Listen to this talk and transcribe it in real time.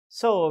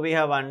So we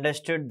have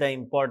understood the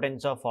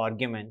importance of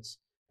arguments,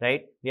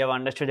 right? We have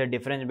understood the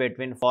difference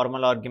between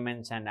formal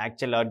arguments and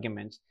actual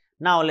arguments.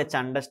 Now let's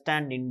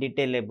understand in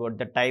detail about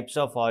the types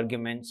of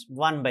arguments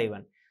one by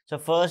one. So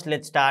first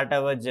let's start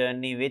our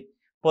journey with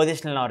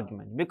positional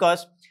arguments,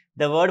 because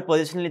the word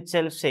positional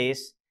itself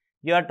says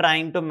you are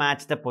trying to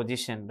match the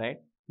position, right?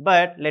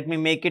 But let me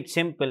make it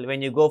simple.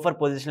 When you go for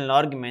positional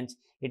arguments,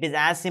 it is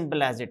as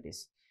simple as it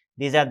is.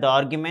 These are the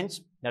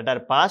arguments that are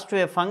passed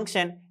to a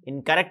function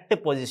in correct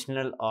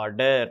positional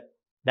order.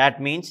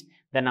 That means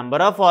the number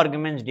of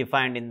arguments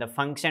defined in the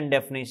function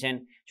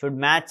definition should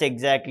match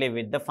exactly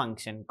with the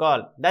function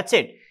call. That's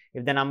it.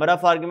 If the number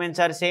of arguments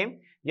are same,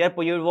 you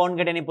won't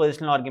get any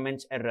positional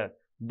arguments error.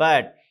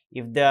 But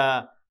if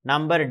the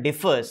number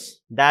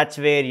differs, that's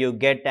where you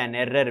get an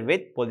error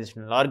with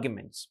positional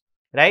arguments,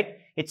 right?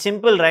 It's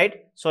simple,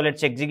 right? So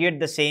let's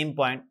execute the same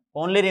point.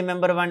 Only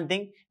remember one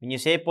thing, when you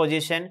say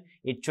position,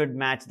 it should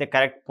match the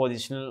correct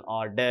positional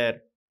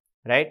order,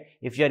 right?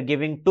 If you are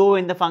giving 2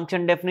 in the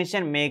function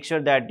definition, make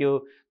sure that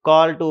you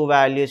call 2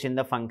 values in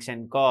the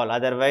function call.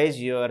 Otherwise,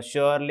 you are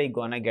surely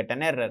gonna get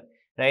an error,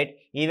 right?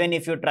 Even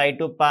if you try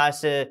to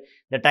pass the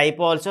type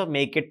also,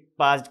 make it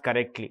passed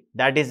correctly.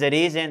 That is the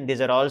reason these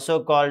are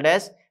also called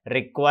as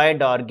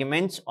required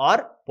arguments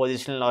or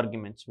positional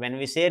arguments. When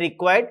we say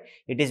required,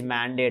 it is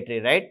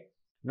mandatory, right?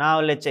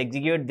 Now let's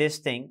execute this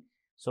thing.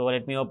 So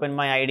let me open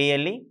my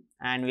IDLE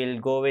and we'll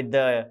go with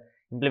the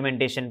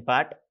implementation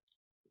part.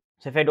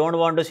 So if I don't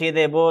want to see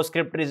the above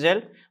script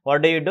result,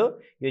 what do?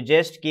 You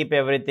just keep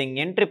everything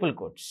in triple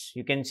quotes.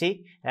 You can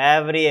see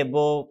every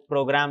above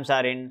programs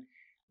are in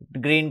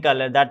green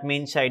color. That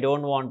means I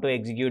don't want to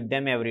execute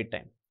them every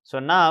time. So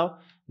now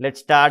let's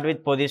start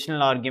with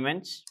positional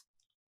arguments.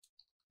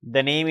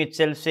 The name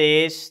itself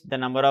says the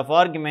number of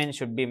arguments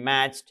should be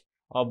matched.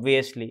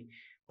 Obviously,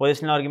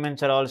 positional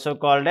arguments are also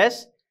called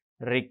as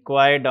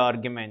required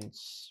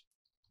arguments.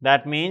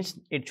 That means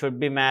it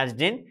should be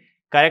matched in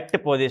correct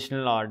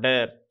positional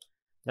order.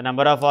 The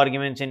number of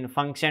arguments in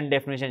function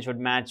definition should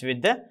match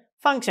with the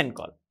function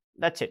call.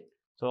 That's it.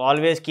 So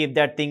always keep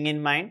that thing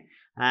in mind,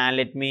 and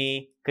let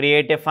me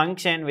create a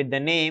function with the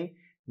name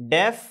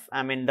def.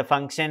 I mean the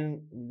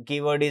function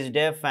keyword is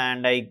def,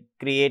 and I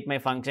create my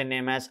function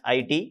name as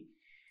it.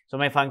 So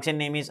my function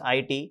name is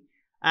it,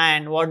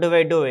 and what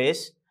do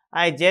is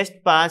I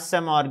just pass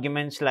some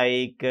arguments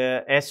like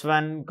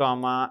s1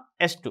 comma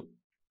s2.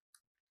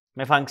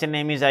 My function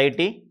name is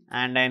it,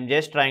 and I am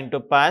just trying to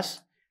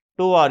pass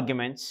 2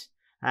 arguments,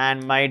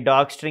 and my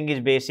doc string is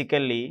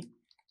basically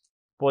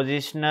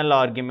positional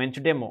arguments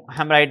demo.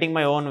 I am writing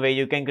my own way.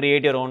 You can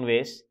create your own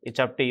ways. It's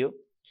up to you.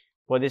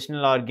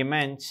 Positional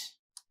arguments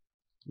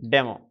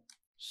demo.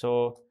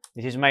 So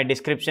this is my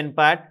description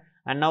part.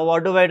 And now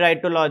what do I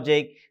write to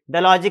logic?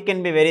 The logic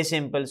can be very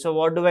simple. So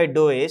what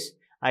do is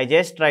I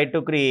just try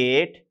to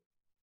create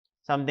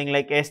something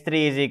like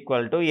S3 is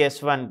equal to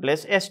S1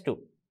 plus S2.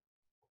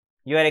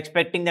 You are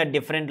expecting that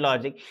different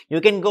logic.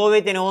 You can go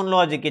with your own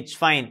logic. It's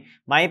fine.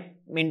 My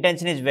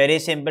intention is very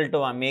simple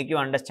to make you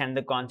understand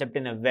the concept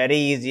in a very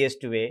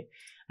easiest way.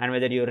 And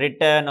whether you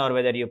return or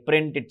whether you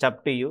print, it's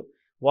up to you.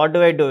 What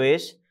do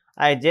is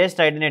I just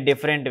write in a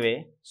different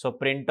way. So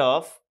print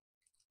of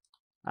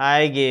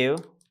I give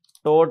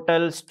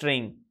total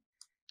string,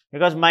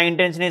 because my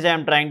intention is I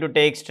am trying to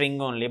take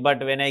string only, but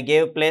when I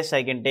give plus,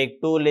 I can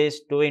take 2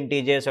 lists, 2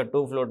 integers or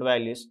 2 float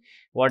values,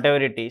 whatever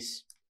it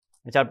is.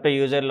 It's up to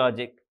user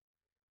logic.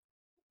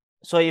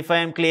 So if I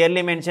am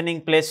clearly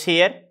mentioning plus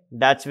here,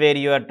 that's where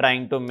you are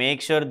trying to make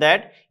sure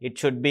that it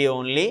should be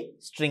only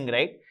string,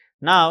 right?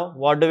 Now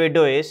what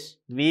do is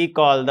we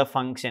call the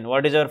function.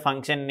 What is our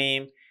function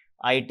name?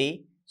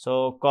 it.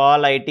 So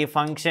call it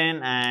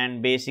function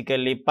and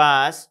basically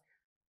pass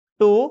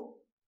 2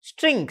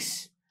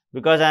 strings,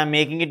 because I am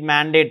making it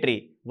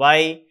mandatory.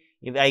 Why?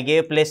 If I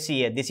gave plus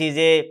here, this is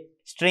a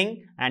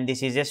string and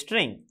this is a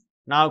string.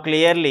 Now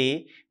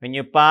clearly when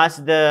you pass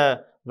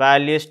the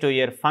values to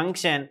your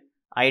function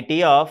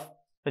it of,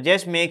 so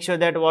just make sure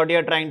that what you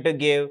are trying to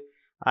give,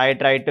 I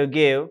try to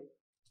give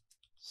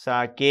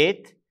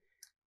Saket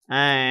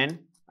and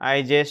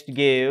I just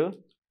give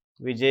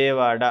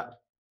Vijayawada.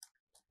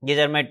 These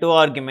are my 2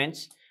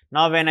 arguments.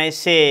 Now when I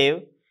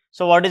save,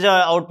 so what is the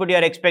output you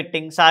are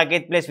expecting?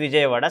 Saket plus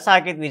Vijayawada,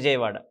 Saket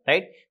Vijayawada,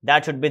 right?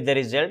 That should be the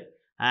result,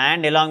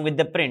 and along with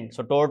the print.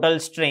 So total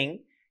string,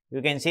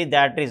 you can see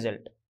that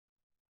result.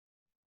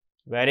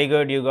 Very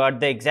good, you got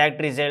the exact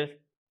result.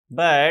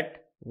 But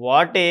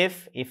what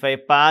if I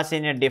pass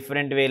in a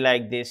different way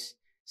like this?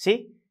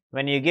 See,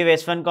 when you give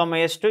s1 comma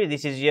s2,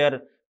 this is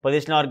your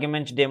positional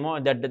arguments demo.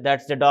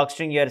 That's the doc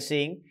string you are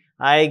seeing.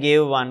 I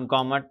give 1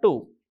 comma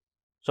 2.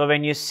 So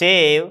when you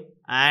save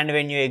and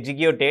when you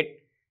execute it,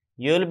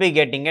 you will be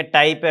getting a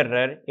type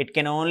error. It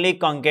can only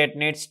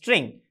concatenate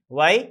string.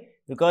 Why?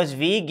 Because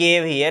we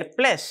gave here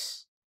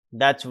plus.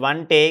 That's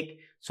one take.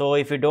 So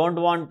if you don't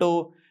want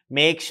to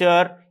make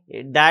sure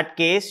in that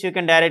case, you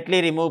can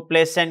directly remove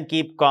plus and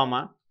keep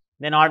comma.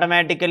 Then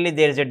automatically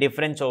there is a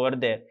difference over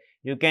there.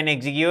 You can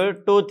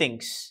execute 2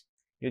 things.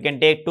 You can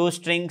take 2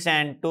 strings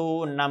and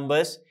 2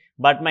 numbers,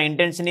 but my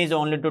intention is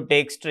only to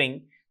take string.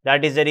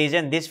 That is the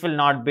reason this will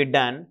not be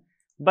done.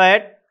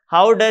 But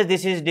how does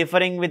this is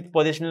differing with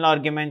positional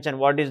arguments and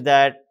what is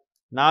that?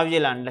 Now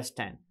you'll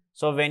understand.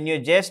 So when you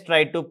just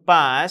try to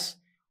pass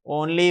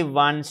only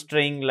one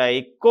string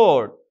like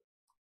code,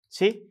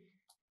 see,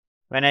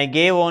 when I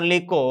gave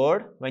only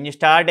code, when you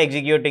start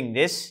executing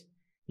this,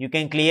 you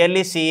can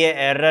clearly see an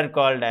error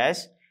called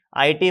as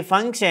IT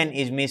function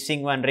is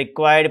missing one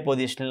required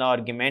positional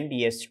argument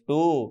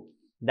yes2.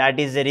 That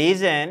is the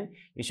reason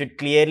you should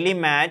clearly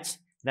match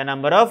the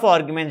number of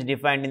arguments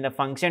defined in the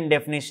function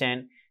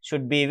definition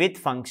should be with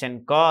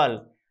function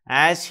call.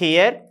 As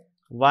here,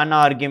 one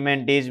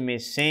argument is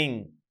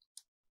missing.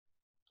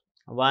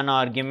 One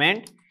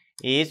argument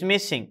is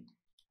missing.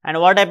 And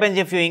what happens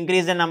if you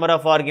increase the number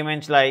of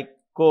arguments like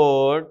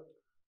Codegnan,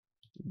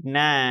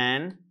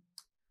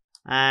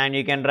 and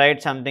you can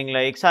write something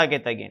like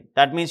Saket again.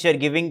 That means you are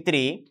giving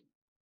 3.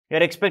 You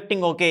are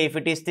expecting, okay, if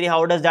it is 3,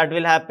 how does that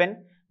will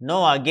happen?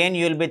 No, again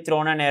you will be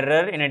thrown an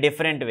error in a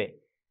different way,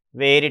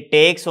 where it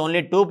takes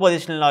only 2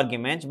 positional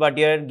arguments, but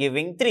you are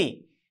giving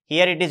 3.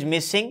 Here it is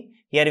missing,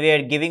 here we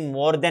are giving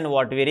more than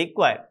what we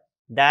require.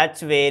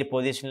 That's where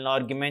positional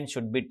arguments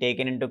should be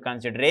taken into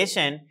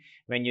consideration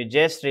when you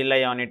just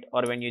rely on it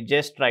or when you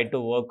just try to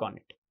work on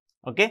it.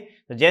 Okay,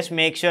 so just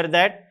make sure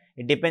that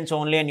it depends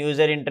only on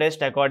user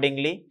interest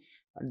accordingly,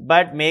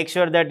 but make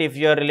sure that if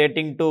you are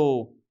relating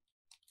to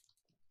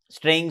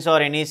strings or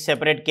any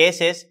separate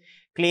cases,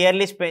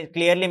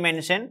 clearly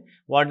mention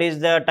what is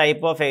the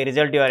type of a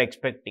result you are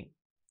expecting,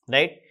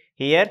 right?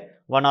 Here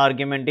one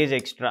argument is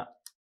extra.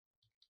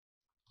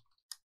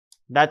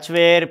 That's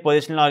where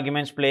positional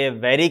arguments play a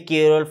very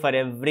key role for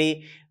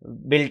every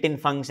built-in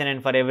function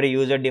and for every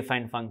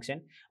user-defined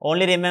function.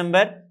 Only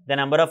remember, the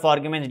number of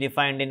arguments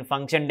defined in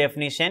function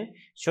definition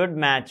should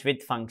match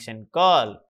with function call.